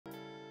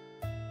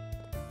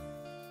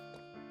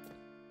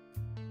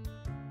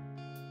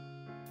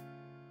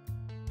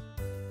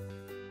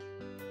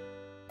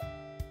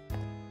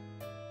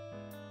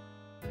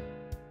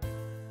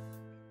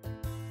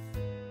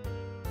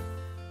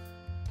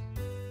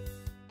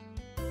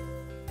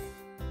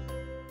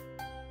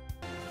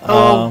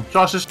Hello,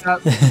 Josh's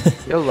chat.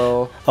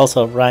 Hello.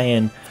 Also,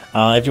 Ryan,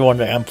 if you're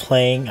wondering, I'm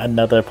playing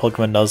another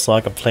Pokemon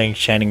Nuzlocke. I'm playing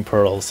Shining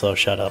Pearl, so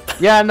shut up.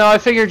 Yeah, no, I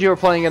figured you were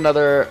playing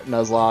another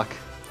Nuzlocke.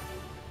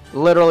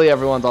 Literally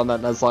everyone's on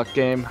that Nuzlocke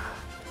game.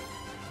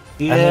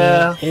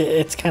 Yeah, I mean,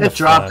 it's kind of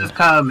dropped. fun. It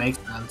kind of makes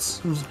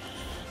sense.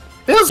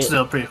 It was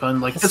still pretty fun.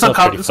 Like it's a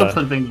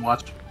fun thing to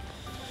watch.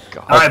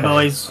 God. All right,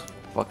 boys.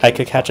 I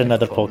could catch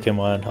another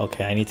Pokemon.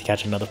 Okay, I need to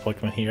catch another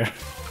Pokemon here.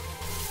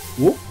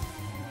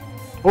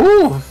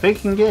 Ooh,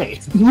 faking gay.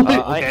 Okay.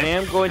 I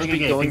am going to be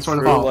going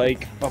through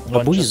like a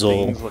bunch Weasel.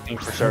 of things looking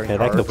for certain Okay,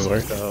 that cards. could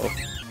work. So.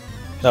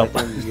 No,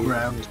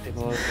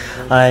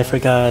 I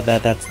forgot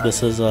that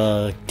this is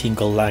a Team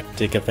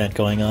Galactic event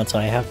going on, so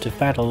I have to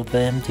battle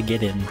them to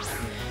get in.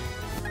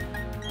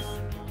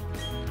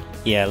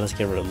 Yeah, let's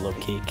get rid of Low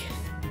Cake.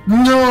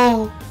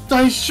 No,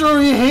 I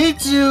sure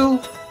hate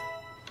you.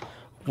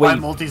 Wait, my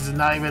multis is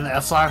not even the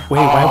SR. Wait,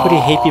 why would he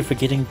hate you for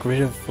getting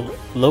rid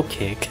of Low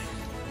Cake?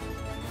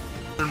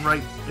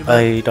 Right.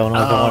 I don't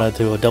want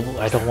to do a double.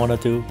 I don't want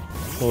to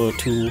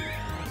do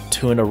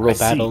two in a row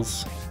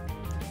battles.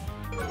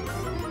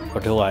 Or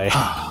do I?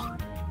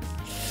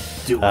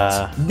 Do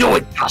it. Do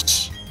it,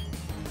 Josh!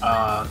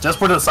 Just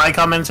for the side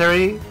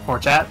commentary for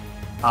chat,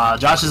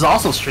 Josh is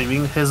also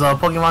streaming his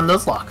Pokemon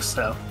Nuzlocke,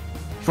 so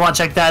if you want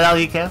to check that out,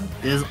 you can.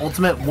 It is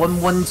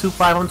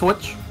Ultimate1125 on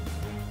Twitch.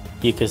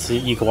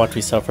 You can watch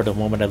me suffer the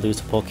moment I lose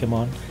a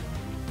Pokemon.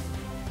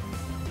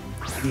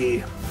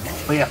 Yeah.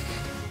 But yeah.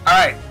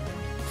 Alright.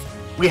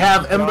 We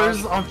have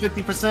Embers on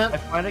 50%. I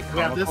find it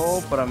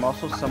comical, but I'm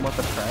also somewhat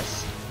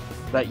depressed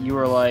that you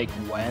were like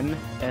when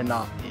and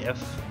not if.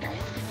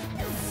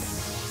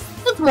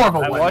 It's more of a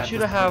I when. want you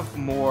to have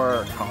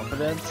more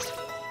confidence,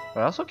 but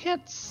I also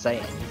can't say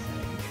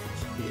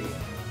anything.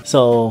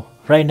 So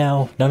right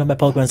now, none of my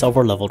Pokemon's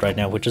over leveled right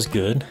now, which is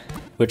good.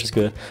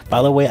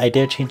 By the way, I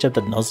did change up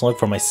the Nuzlocke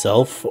for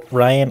myself,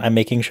 Ryan. I'm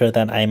making sure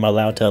that I'm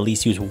allowed to at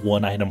least use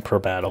one item per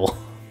battle.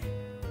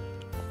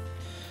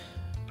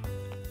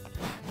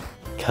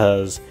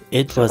 Because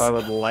it was. I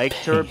would like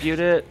to rebuke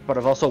it, but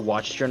I've also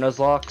watched your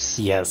Nuzlocks.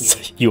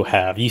 Yes, you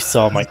have. You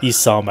saw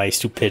my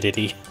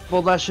stupidity.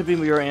 Well, that should be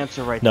your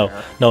answer right no,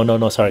 there.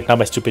 No, sorry, not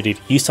my stupidity.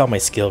 You saw my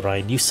skill,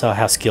 Ryan. You saw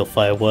how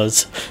skillful I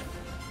was.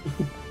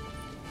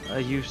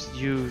 You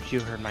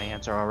heard my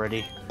answer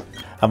already.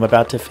 I'm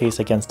about to face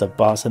against a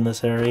boss in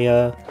this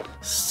area,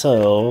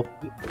 so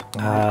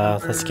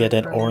let's get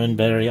an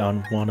Oranberry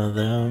on one of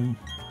them.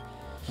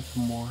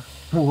 More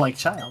like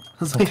child.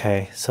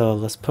 Okay, so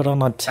let's put on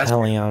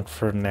Talion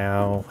for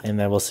now, and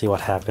then we'll see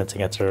what happens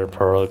against her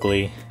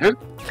Perugly.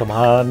 Come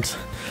on,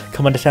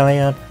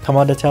 Talion. Come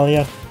on,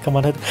 Talion. Come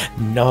on,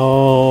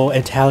 no,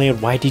 Talion.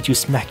 Why did you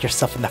smack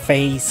yourself in the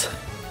face?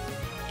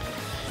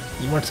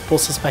 You weren't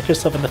supposed to smack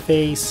yourself in the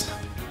face.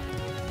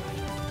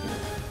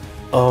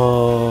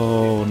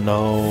 Oh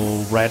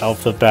no! Right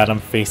off the bat, I'm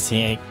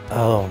facing.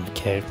 Oh,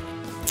 okay.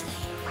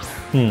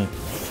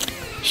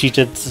 She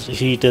did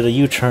a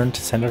U-turn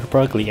to send her to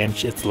Perugly, and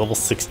it's level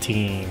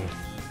 16.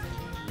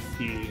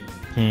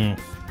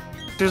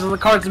 There's the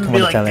cards and be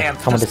like, damn.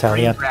 Come on,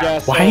 Italian. Yeah,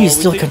 Why are you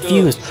still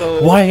confused?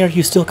 Why are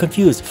you still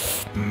confused?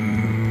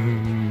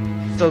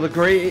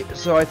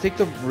 So I think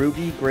the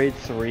Ruby grade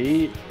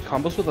 3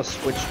 combos with a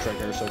switch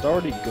trigger, so it's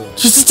already good.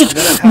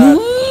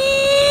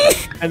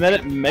 And then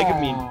it Mega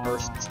Mean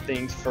bursts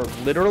things for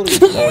literally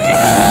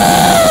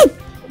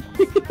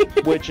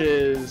which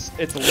is,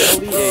 it's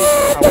literally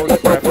a power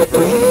crap version of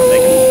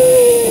Mega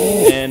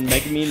Mean, and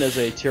Mega Mean is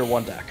a tier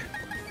 1 deck.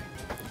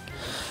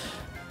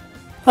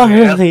 Oh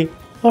really?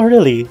 Oh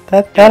really?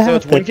 That So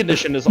its win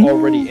condition is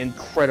already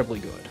incredibly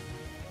good.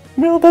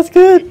 No, that's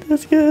good.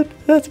 That's good.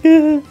 That's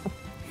good.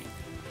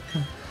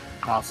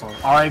 Awesome.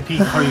 RIP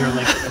for your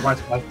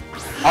like.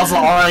 Also,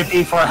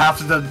 RIP for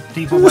half of the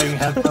people wearing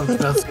headphones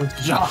that's with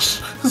Josh.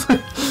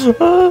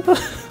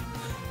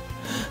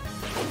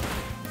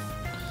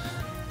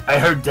 I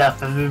heard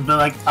death and they'd be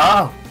like,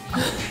 oh,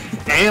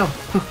 damn.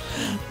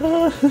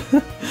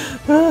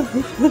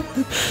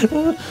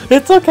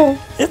 It's okay.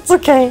 It's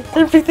okay.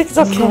 Everything's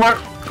okay.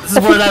 This is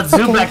where that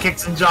Zubat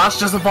kicks in, Josh.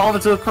 Just evolve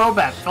into a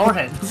Crobat.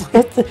 Forehead.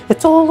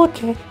 It's all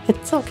okay.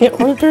 It's okay.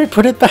 Order,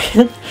 put it back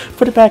in.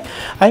 Put it back.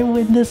 I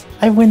win this.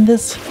 I win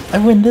this. I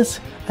win this.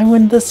 I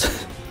win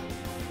this.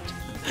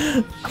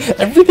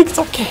 Everything's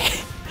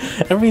okay.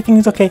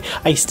 Everything's okay.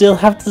 I still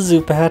have the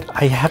Zubat.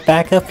 I have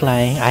backup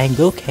flying. I'm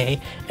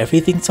okay.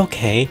 Everything's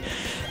okay.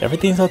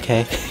 Everything's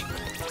okay.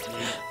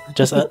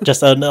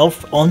 Just an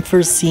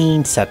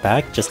unforeseen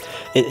setback.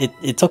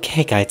 It's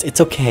okay, guys. It's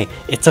okay.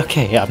 It's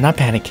okay. I'm not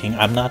panicking.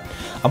 I'm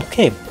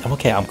okay. I'm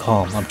okay. I'm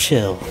calm. I'm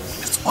chill.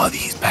 It's funny.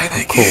 He's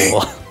panicking.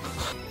 Cool.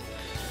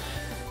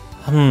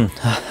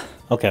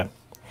 Okay.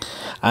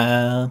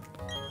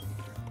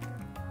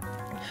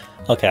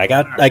 Okay,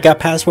 I got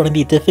past one of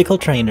the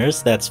difficult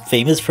trainers that's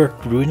famous for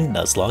ruining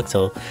Nuzlocke,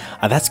 so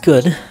that's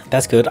good.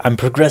 That's good. I'm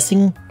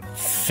progressing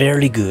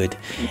fairly good.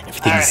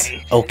 Everything's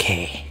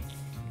okay.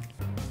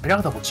 I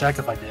gotta double check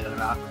if I did or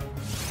not.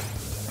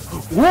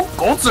 Whoop!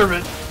 Gold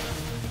Servant!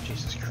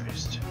 Jesus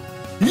Christ.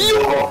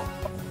 Yo!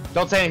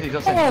 Don't say anything,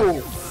 don't say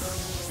anything.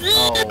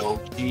 Oh,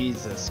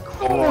 Jesus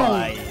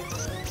Christ.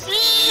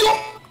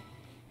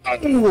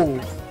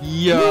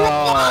 Yo.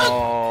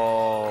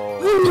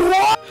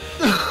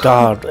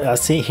 God, I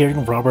see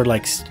hearing Robert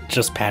like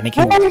just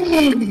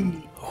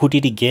panicking. Who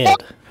did he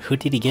get? Who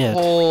did he get?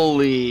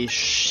 Holy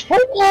shit.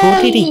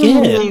 Who did he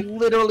get? He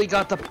literally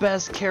got the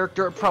best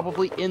character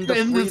probably in the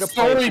In the free-to-play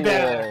story pool.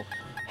 banner.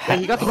 Yeah,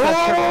 he got the best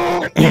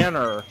character in the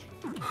banner.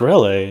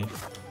 Really?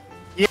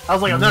 Yeah, I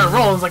was like, another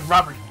roll. I was like,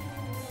 Robert.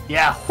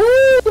 Yeah. Woo,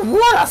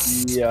 what a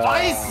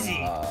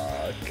spicy.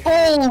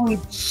 Holy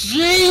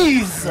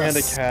Jesus. And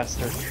a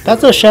caster.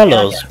 That's a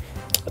Shallows.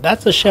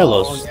 That's a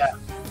Shallows. Oh, yeah.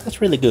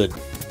 That's really good.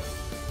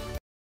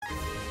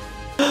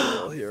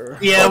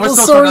 Yeah, we're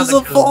still Bulbasaur's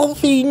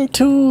evolving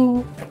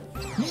too.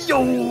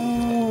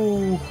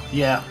 Yo.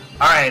 Yeah.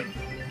 All right.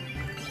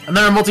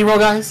 Another multi-roll,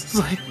 guys. It's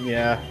like,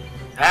 Yeah.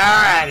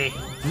 alrighty.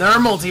 Another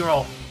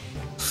multi-roll.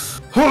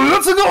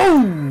 Let's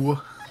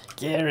go.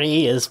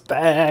 Gary is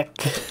back.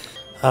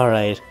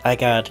 Alright, I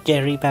got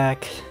Gary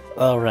back.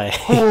 Alright.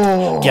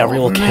 Oh, Gary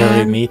will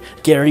carry me.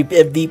 Gary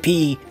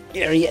MVP.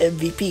 Gary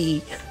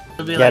MVP.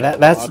 Yeah, like,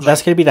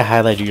 that's gonna be the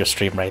highlight of your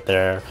stream right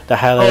there. The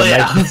highlight Oh, of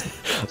yeah.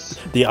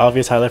 my, the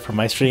obvious highlight from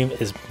my stream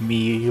is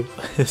me.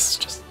 It's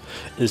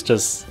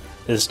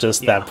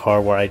just that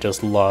part where I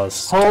just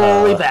lost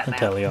Holy Batman.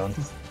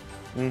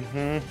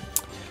 Inteleon.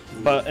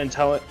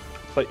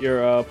 But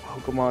your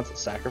Pokemon's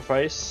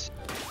sacrifice.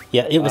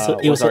 Yeah, it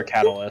was our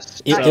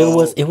catalyst.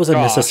 It was a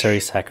Josh, necessary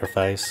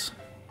sacrifice.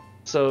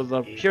 So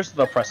here's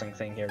the pressing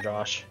thing here,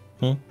 Josh.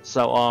 Hmm?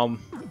 So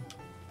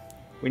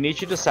we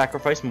need you to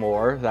sacrifice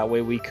more. That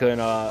way we can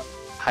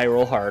high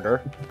roll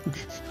harder.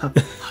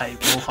 High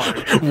roll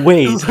harder.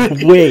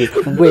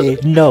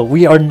 Wait, no,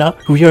 we are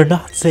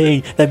not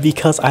saying that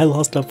because I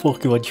lost a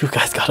Pokemon, you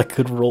guys got a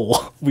good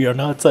roll. We are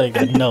not saying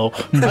that, no.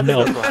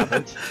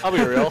 I'll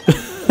be real.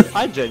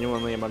 I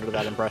genuinely am under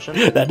that impression.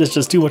 That is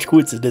just too much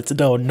coincidence.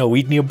 No,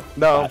 we need...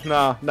 No.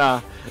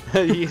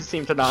 You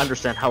seem to not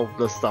understand how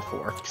this stuff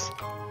works.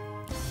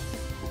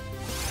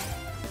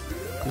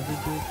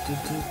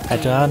 I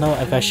don't know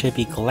if I should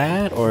be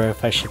glad or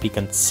if I should be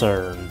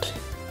concerned.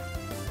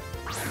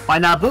 Why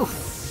not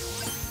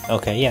both?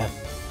 Okay, yeah.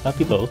 I'll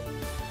be both.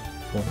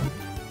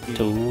 1,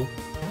 2,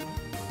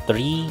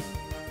 3.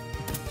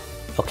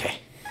 Okay.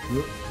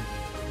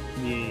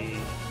 Yeah.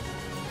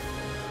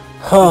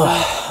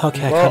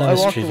 Okay, I Well, kind I of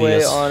walked away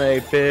mischievous. on a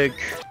big...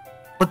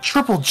 But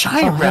triple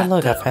giant Hey, rat.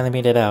 look, I though. finally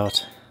made it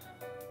out.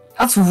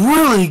 That's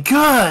really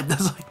good.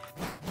 That's like,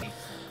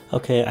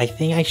 Okay, I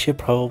think I should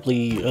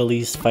probably at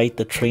least fight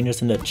the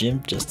trainers in the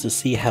gym just to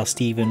see how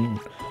Steven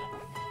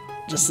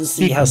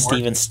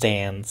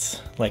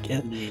stands. Like,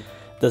 is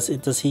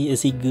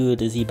he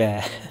good? Is he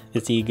bad?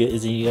 Is he good?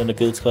 Is he on a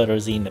good spot or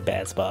is he in a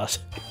bad spot?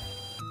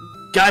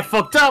 guy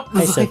fucked up.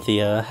 Hi It's like,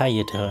 Cynthia, how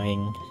you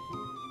doing?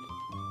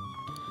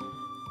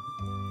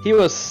 He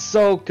was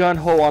so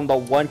gun-ho on the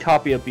one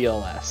copy of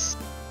BLS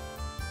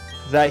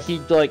that he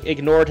like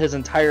ignored his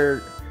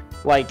entire,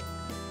 like,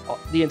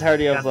 the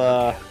entirety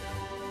of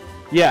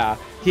yeah,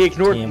 he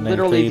ignored Damn,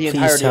 literally the please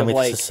entirety tell of me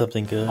like this is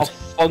something good. a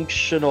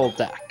functional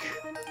deck.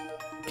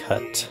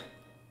 Cut.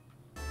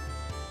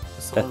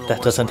 it's a That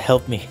little doesn't more-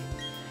 help me.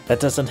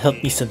 That doesn't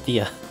help me,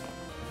 Cynthia.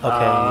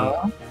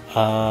 Okay.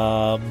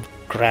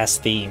 Grass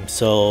theme.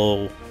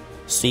 So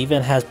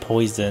Steven has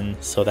poison,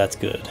 so that's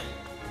good.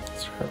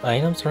 Is there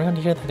items around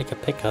here that I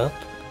could pick up?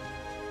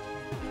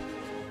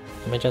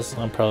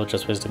 I'm probably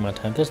just wasting my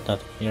time. There's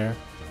nothing here.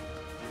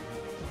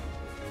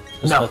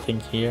 There's No. nothing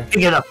here.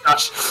 Pick it up,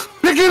 Josh.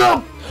 Pick it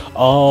up.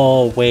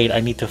 Oh wait, I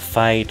need to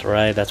fight,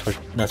 right? That's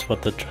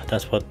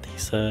what he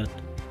said.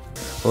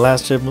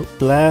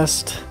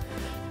 Last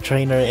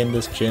trainer in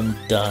this gym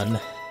done.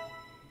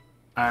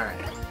 All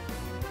right.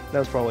 That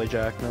was probably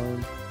Jack. No.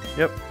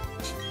 Yep.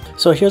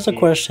 So here's a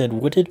question: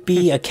 would it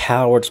be a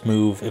coward's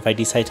move if I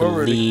decide to We're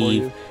ready for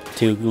leave you.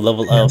 to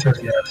level The up? answer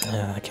is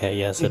yes. Okay,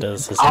 yes, it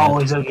is. Isn't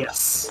Always a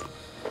yes.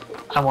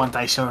 I want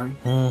Daishori.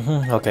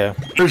 Okay.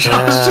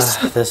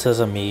 Just This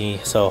isn't me.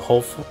 So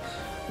hopefully,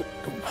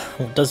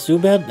 does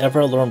Zubat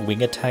ever learn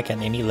Wing Attack at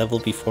any level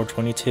before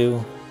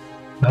 22?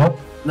 Nope.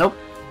 nope.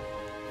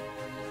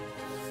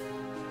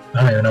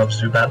 I don't even know if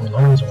Zubat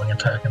learns Wing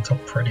Attack until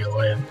pretty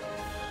late.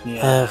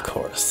 Yeah. Of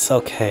course.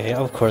 Okay.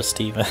 Of course,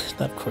 Steven.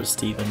 Of course,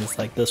 Steven is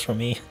like this for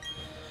me.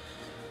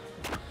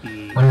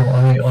 Let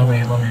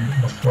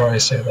me, before I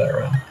say that,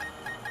 right?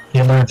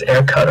 He learns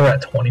Air Cutter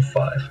at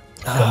 25.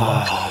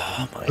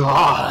 Oh my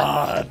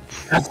God,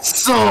 that's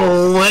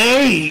so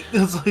late.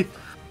 It's like,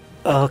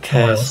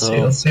 Okay, Alright, so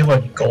let's see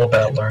what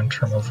Golbat learned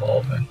from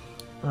evolving.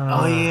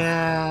 oh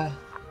yeah.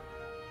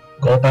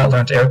 Golbat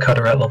learns Air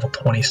Cutter at level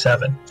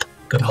 27.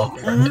 Good luck,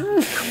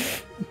 friend.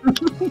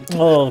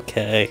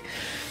 okay.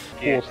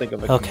 We'll think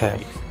of it.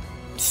 Okay.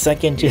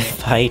 Second gym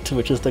fight,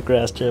 which is the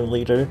grass gym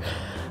leader.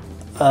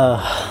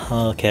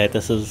 Okay,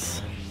 this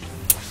is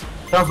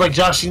Sounds like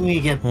Josh, you need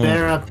to get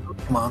better at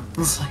Pokemon.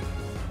 It's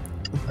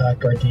like,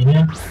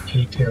 Gardenia,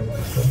 A-tier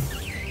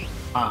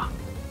waifu.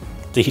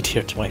 D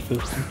tier to my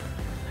food.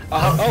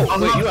 Oh,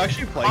 wait, you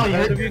actually played you're-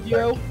 competitive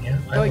Yu-Gi-Oh? Yeah,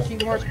 I Like don't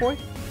Kingdom care. Hearts boy?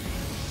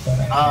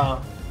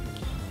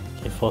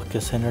 Okay,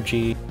 focus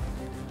energy.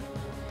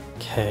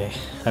 Okay,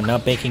 I'm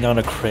not banking on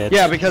a crit.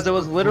 Yeah, because it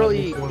was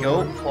literally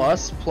go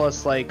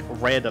plus like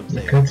random You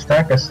thing. could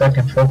stack a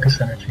second focus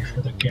energy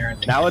for the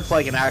guarantee. Now it's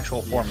like an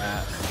actual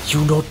format.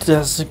 You know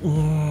this. Okay.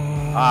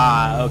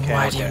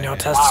 Why do you know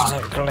this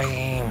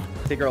claim?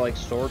 I think are like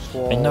sword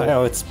scroll. I know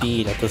how it's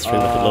speed at this really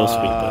low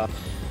speed, but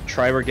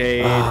Tri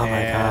Brigade. oh my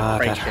and god,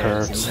 Prank that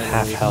Kids, hurts. and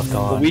Half health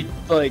gone. we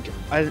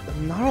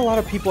not a lot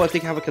of people I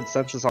think have a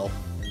consensus on.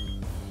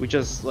 We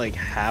just like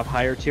have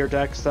higher tier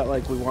decks that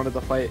like we wanted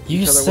to fight. You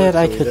each other said with,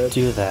 I so we could did.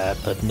 do that,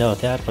 but no,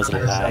 that was a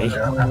lie.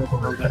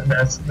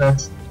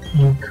 That's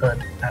you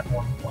could at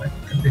one point.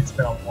 It's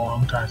been a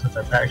long time since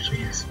I've actually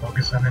used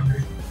focus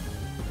energy.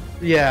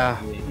 Yeah,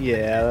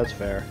 that's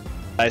fair.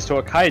 Nice to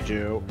a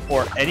kaiju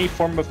or any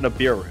form of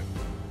Nibiru,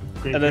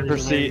 and then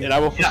proceed. And I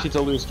will proceed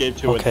to lose game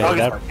 2. Okay,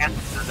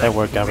 that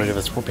worked. Got rid of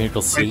his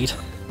miracle seed.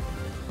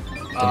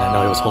 Did not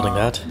know he was holding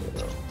that.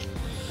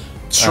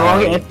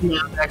 Strong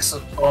anti-attacks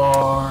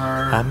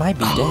are... I might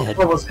be dead.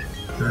 What was it?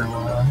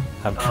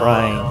 I'm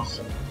trying.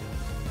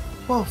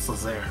 What else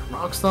was there?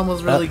 Rockstone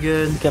was really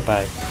good.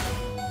 Goodbye.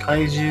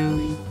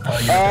 Kaiju.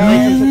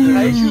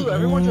 Kaiju,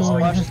 everyone just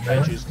watches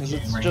Kaijus because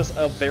it's just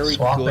a very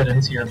Swap good. it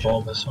into your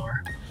Bulbasaur.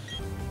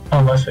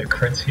 Unless it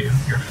crits you,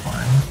 you're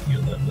fine. You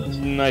live this.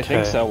 I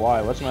think Okay. so.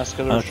 Why? What's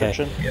masculine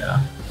restriction?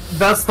 Yeah.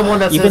 That's the one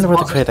that Even says with the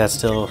monster crit, that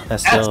still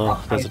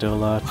doesn't do a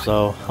lot.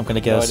 So I'm gonna No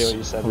idea guess what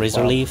you said.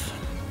 Razor Leaf.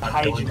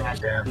 Kaiju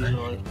attack,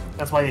 usually.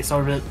 That's why they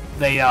sort of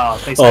they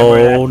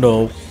Oh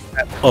no!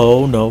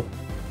 Oh no!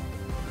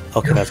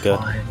 Okay, You're that's good.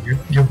 fine.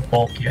 Your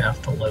bulk, you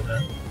have to live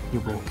it. You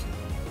bulk.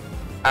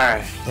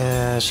 Alright.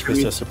 Yeah, she goes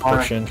to a super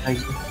potion.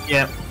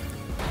 Yep.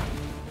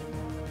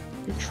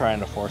 You're trying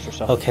to force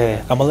yourself.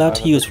 Okay, I'm allowed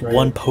to use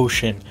one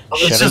potion. It's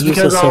Should I just use a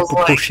because I was super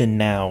like- potion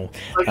now?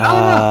 Like,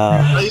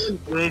 I Yes.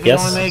 don't know. If you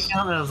only make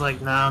count, I was like,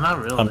 no, not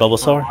really. On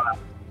Bulbasaur?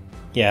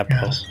 Yeah, bro.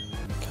 Yes.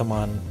 Come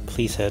on,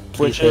 please hit. Please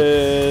Which hit.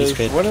 is Please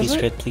crit. what is Please it?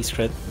 crit. Please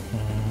crit.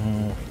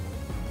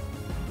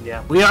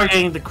 Yeah, we are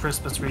getting the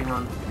Christmas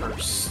rerun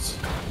first.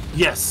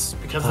 Yes,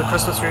 because the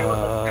Christmas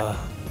rerun.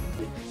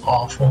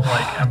 Awful,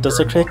 like Does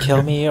the Ember crit kill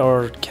Warrior. me,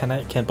 or can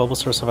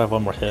Bulbasaur survive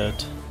one more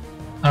hit?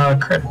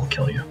 Crit will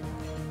kill you.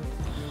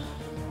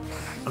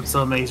 I'm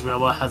so amazed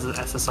Robo has an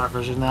SSR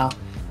version now.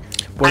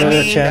 What I are the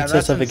mean,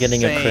 chances of it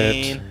getting a crit?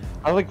 insane.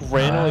 I like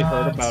randomly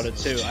heard about it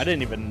too. I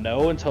didn't even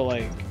know until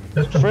like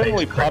Just a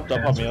randomly base crit popped up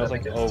on chance me. I was that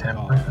like, it oh gets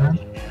god.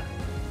 10%.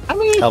 I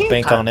mean, I'll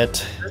bank on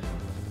it.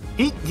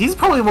 He's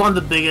probably one of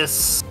the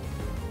biggest.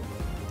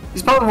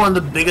 He's probably one of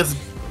the biggest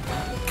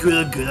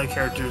good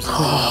characters. In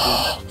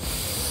the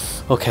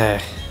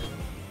Okay.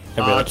 I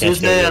really can't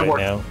Tuesday hear I you right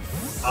work.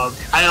 now.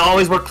 I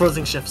always work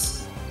closing shifts.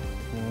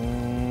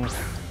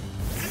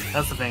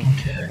 That's the thing.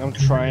 I'm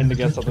trying to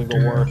get something to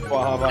work.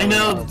 Well, how about I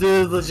know, now?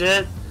 dude.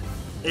 Legit.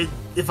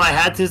 If I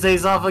had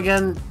Tuesdays off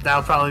again, that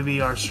would probably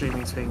be our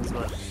streaming things.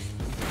 But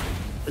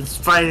it's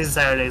Fridays and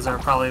Saturdays are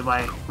probably my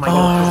Next Tuesday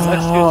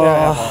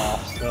I have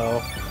off, so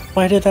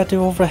Why did that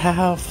do over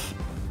half?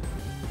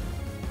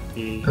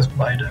 Just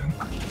bite it.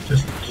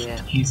 Just Yeah.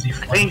 easy I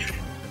flinch. think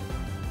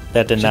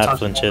That did not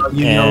flinch it.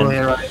 you know,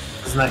 And right?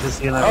 It's nice to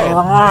see you.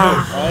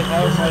 Alright,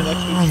 that was my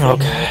next week's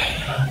okay.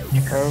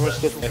 You Everyone's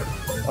can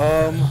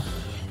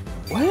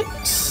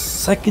what?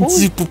 Second Holy-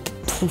 super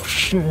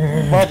potion.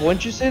 Bob, when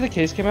did you say the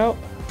case came out?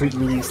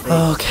 Release date.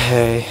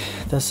 Okay,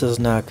 this is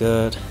not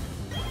good.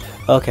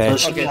 Okay, Okay,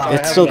 it's so I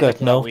haven't still got it good.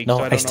 for No, that week, no,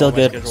 so I I don't still know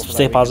my good. schedule for that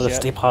Stay week positive.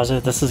 yet. Stay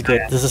positive. This is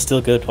good. This is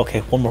still good. Okay,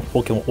 one more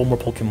Pokemon. One more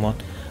Pokemon.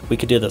 We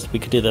could do this. We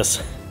could do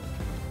this.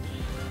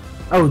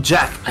 Oh,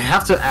 Jack, I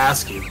have to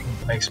ask you.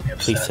 makes me upset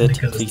Please hit.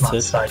 because Please it's not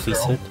hit. side Please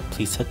girl. hit.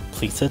 Please hit.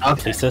 Please hit.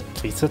 Okay. Please hit.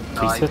 Please hit. No,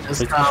 Please I hit. just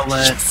Please gotta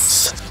let-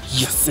 Yes.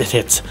 Yes, it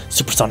hits.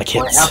 Supersonic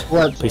Well, I hits. have to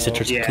let- Please hit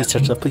yourself. Yeah. Please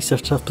hit yourself. Please hit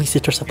yourself. Please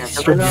hit yourself. Yeah, Please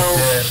so hit we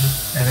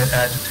yourself. know- And it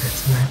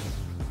agitates me.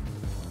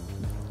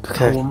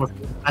 Okay. One more.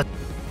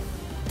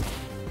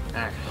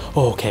 Alright.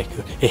 Oh, okay.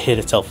 Good. It hit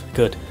itself.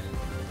 Good.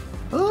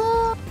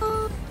 Yeah.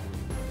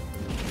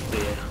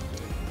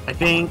 I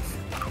think.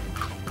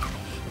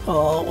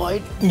 Oh,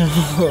 why?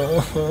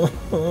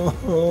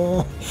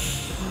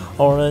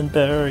 Orange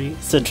berry,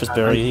 citrus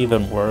berry,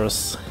 even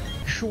worse.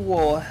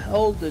 Actual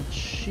hell did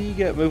she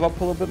get? Move up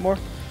a little bit more.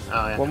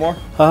 Oh yeah. One more.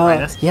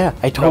 Rhinus? Yeah,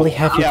 I totally No,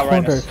 have you yeah,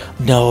 cornered. Rhinus.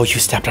 No, you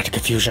stepped out of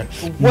confusion.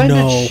 When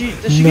no,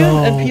 did she get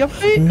an NP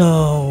update?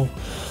 No,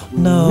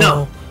 no,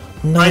 No.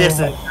 no. Rhinus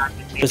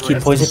is- Just keep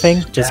poison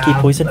fang. Just keep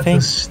poison That's fang.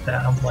 a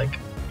stab like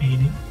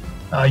 80.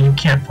 You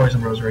can't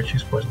poison Rosary,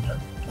 choose poison head.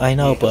 I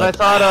know, Because I but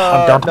thought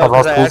I'm done no, with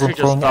 'cause I poison actually just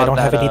strong. I thought don't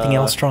have that, anything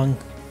else strong.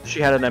 She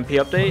had an MP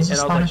update, What's and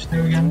I was Astonish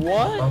do again?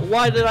 like, what?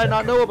 Why did I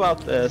not know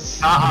about this?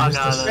 Ah, Use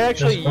got the- it. I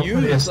actually Just go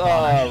for the use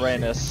Astonish.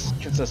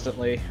 Rhinus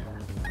consistently.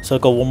 So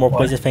go one more What?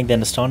 poison fang,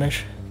 then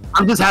astonish.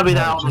 I'm just happy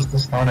that No, just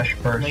Astonish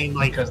first, Main,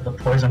 like, because the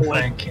poison Point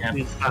fang can't.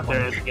 we've got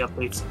their NP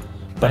updates.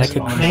 But I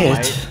could Astonish.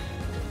 crit.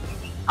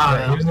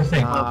 Yeah, here's the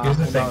thing. Nah, here's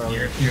the I'm thing. not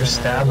really Your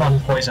stab on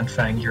poison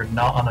fang, you're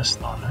not on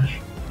Astonish.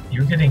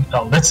 You're getting.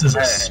 Oh, this is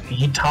a Hey.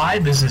 speed tie.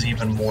 This is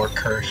even more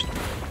cursed.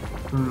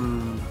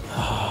 Hmm.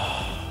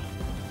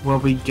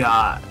 what we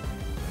got?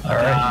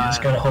 Alright, you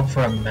just gotta hope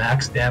for a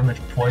max damage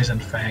Poison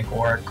Fang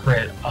or a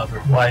crit,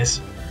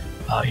 otherwise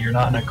you're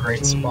not in a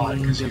great spot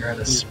because you're at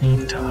a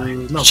speed tie.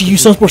 No, She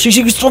used Sunspore! She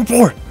used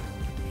Sunspore!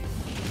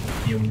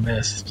 You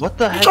missed. What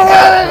the heck is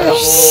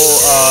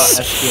that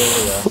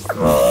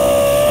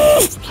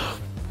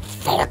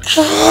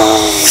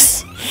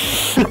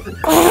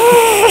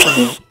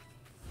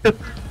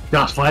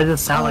Gosh, why does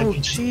it sound like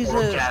you Jesus.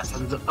 just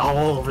orgasmed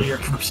all over your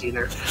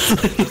computer?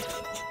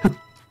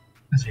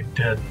 As you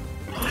did.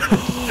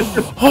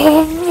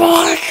 Oh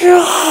my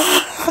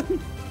god!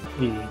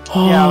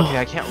 Yeah, okay,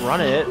 I can't run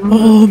it.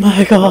 Oh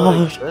my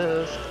god! Like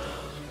this.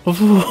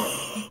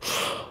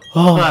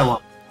 Oh, I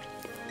want.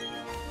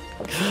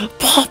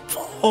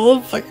 Papa!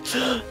 Oh my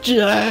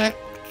Jack!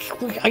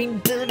 I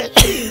did it!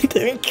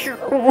 Thank you!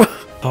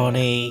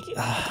 Pony,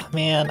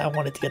 man, I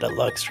wanted to get a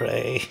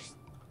Luxray.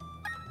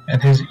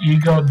 And his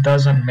ego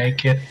doesn't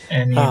make it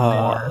any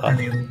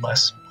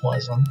less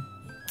pleasant.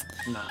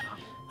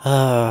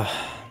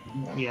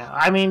 Yeah,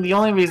 I mean, the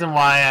only reason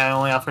why I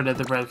only offered it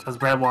to Brett because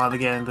Brett wanted to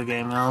get into the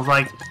game, and I was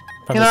like,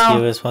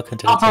 Promiscuous, welcome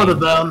to the I'll throw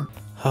the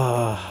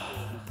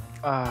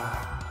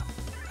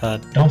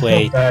game. Don't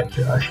Wait. feel bad,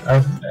 Josh.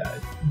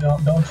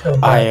 Don't feel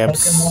bad. I am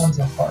Pokemon's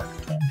a hard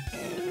thing.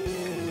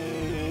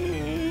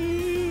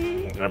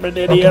 I'm an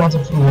idiot.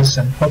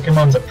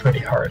 Pokemon's a pretty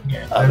hard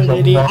game. I'm There's an a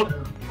idiot. lot-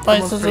 Why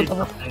is this a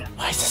double?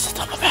 Why is this a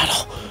double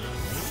battle?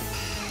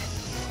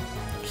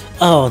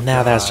 Oh,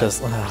 now that's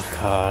just. Oh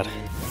god.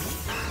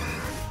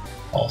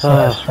 Also, Oh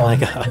has strong my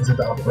God. opinions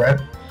about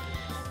Brett.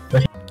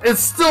 It's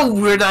still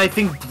weird that I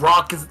think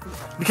Brock is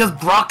because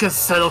Brock is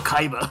Seto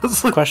Kaiba.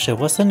 It's like, Question: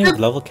 what's the new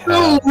level so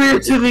cap?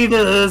 weird to me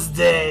to this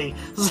day.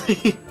 It's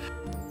like,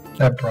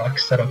 That Brock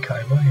Seto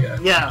Kaiba, yeah.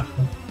 yeah,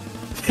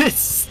 it's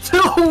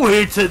still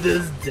weird to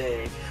this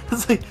day.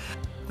 It's like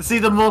to see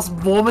the most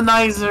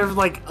womanizer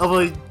like of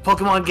a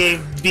Pokemon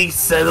game be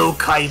Seto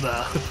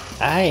Kaiba,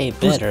 I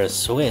better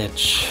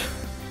switch.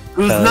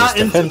 who's Because not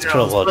into Defense Curl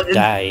girls, will but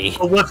die.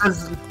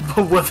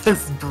 with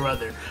his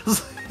brother.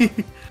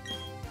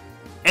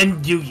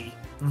 And Yugi.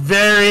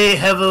 Very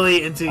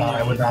heavily into Yugi.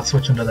 I would not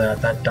switch into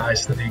that. That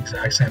dies to the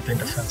exact same thing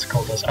Defense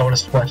Call does. I would have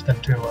switched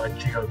into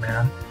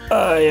Geoman.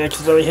 I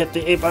accidentally hit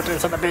the A button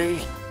instead of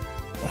B.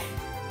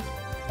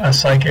 A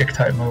Psychic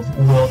type move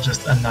will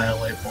just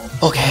annihilate bombs.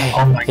 Okay,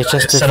 Oh my it's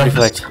god, just it set a up the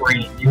reflect.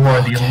 screen. You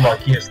are the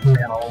luckiest man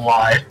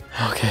alive.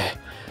 Okay.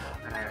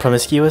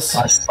 Promiscuous?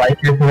 A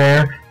Psychic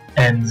there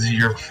ends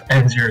your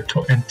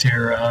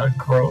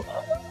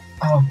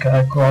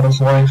Grotto's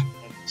life.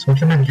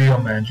 Switch into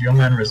Geoman.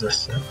 Geoman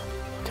resists it.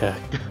 Okay.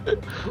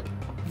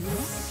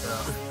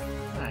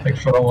 Like,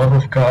 for the love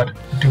of God,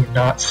 do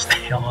not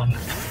stay on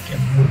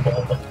fucking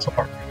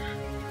Bulbasaur.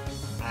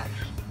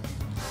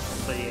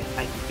 But yeah,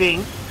 I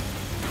think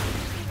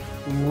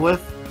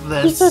with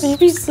He said he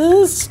this,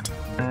 resist.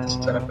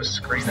 Set up a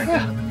screen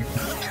again and then you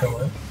can kill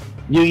it.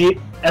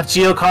 Yugi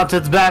FGO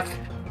content's back.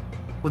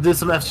 We'll do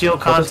some FGO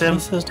What does content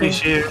Missus do?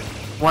 this year.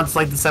 Once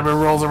like December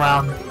rolls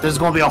around, there's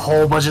gonna be a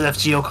whole bunch of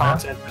FGO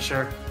content for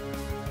sure.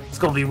 It's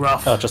gonna be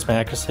rough. Oh, just my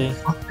accuracy?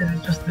 What did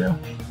it just do?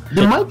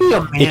 There might be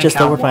a It just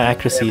lowered my one.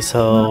 accuracy,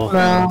 so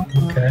No,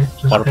 Okay,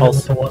 just Water hit it pulse.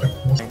 with the water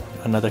pulse.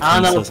 another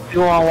I don't know key says. if you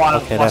want to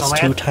watch. Okay, that's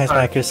 2 times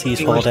my accuracy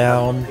fall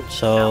down,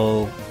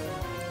 so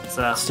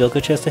So, still a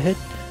good chance to hit.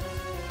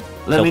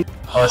 let So- me.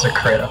 Oh, it's a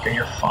crit. Okay,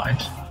 you're fine.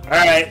 All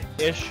right.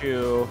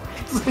 Issue.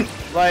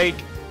 Like,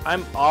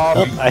 I'm off.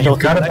 Oh, I don't You've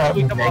got think- about Next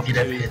week I'm off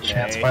negative hit Tuesday.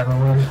 chance, by the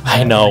way.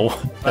 I know.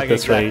 Like At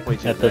this rate.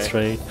 exactly At this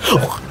Tuesday. rate.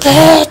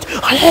 Hit!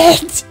 I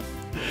hit!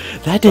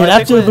 That did So I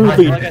think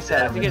absolutely like I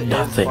said, I think it is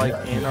nothing. like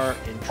in our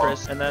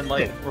interest, and then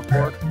like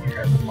report.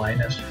 You're at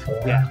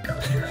 -4. Yeah.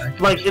 God, your accuracy.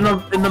 Like in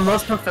the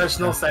most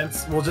professional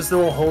sense, we'll just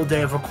do a whole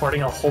day of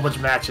recording a whole bunch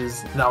of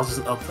matches, and I'll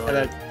just upload And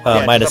it. then,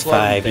 yeah, minus just upload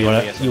 5. You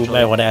everything, you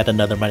might want to add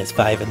another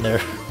 -5 in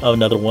there. Oh,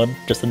 another one.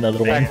 Just another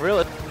one. essentially.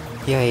 Really?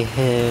 Yeah, I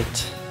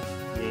hit.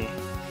 Yeah.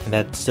 And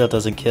that still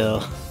doesn't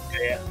kill.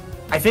 Yeah.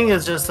 I think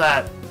it's just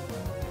that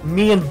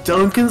me and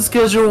Duncan's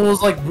schedule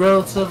was like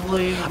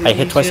relatively. I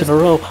hit twice in a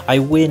row. I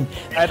win.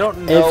 I don't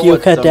know F you,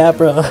 what Duncan's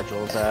Kadabra.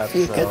 schedule's at, F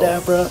you, so-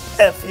 Kadabra.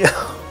 F you.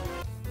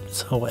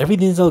 So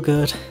everything's all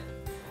good.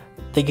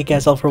 Thank you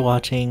guys all for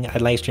watching. I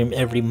live stream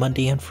every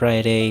Monday and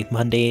Friday.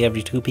 Monday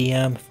every 2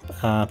 p.m.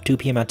 2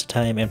 p.m. at the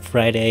time, and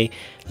Friday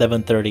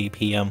 11:30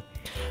 p.m.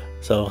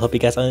 So hope you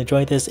guys all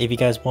enjoyed this. If you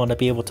guys want to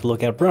be able to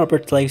look at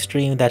Robert's live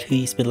stream that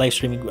he's been live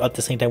streaming at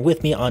the same time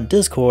with me on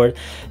Discord,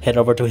 head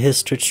over to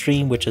his Twitch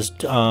stream, which is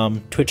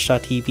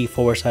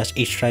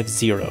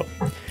twitch.tv/hdrive0.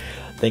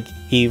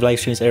 He live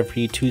streams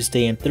every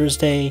Tuesday and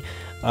Thursday.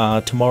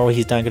 Tomorrow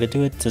he's not going to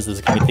do it since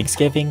it's going to be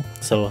Thanksgiving.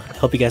 So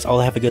hope you guys all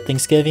have a good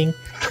Thanksgiving.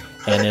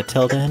 And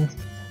until then,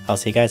 I'll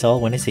see you guys all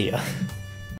when I see you.